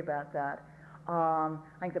to worry about that. I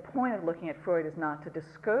think the point of looking at Freud is not to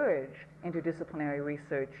discourage interdisciplinary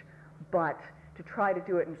research, but to try to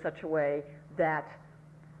do it in such a way that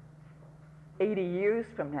 80 years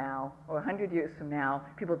from now or 100 years from now,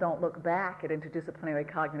 people don't look back at interdisciplinary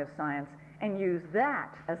cognitive science and use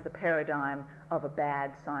that as the paradigm of a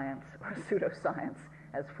bad science or pseudoscience,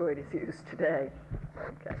 as Freud is used today.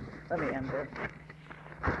 Okay, let me end there.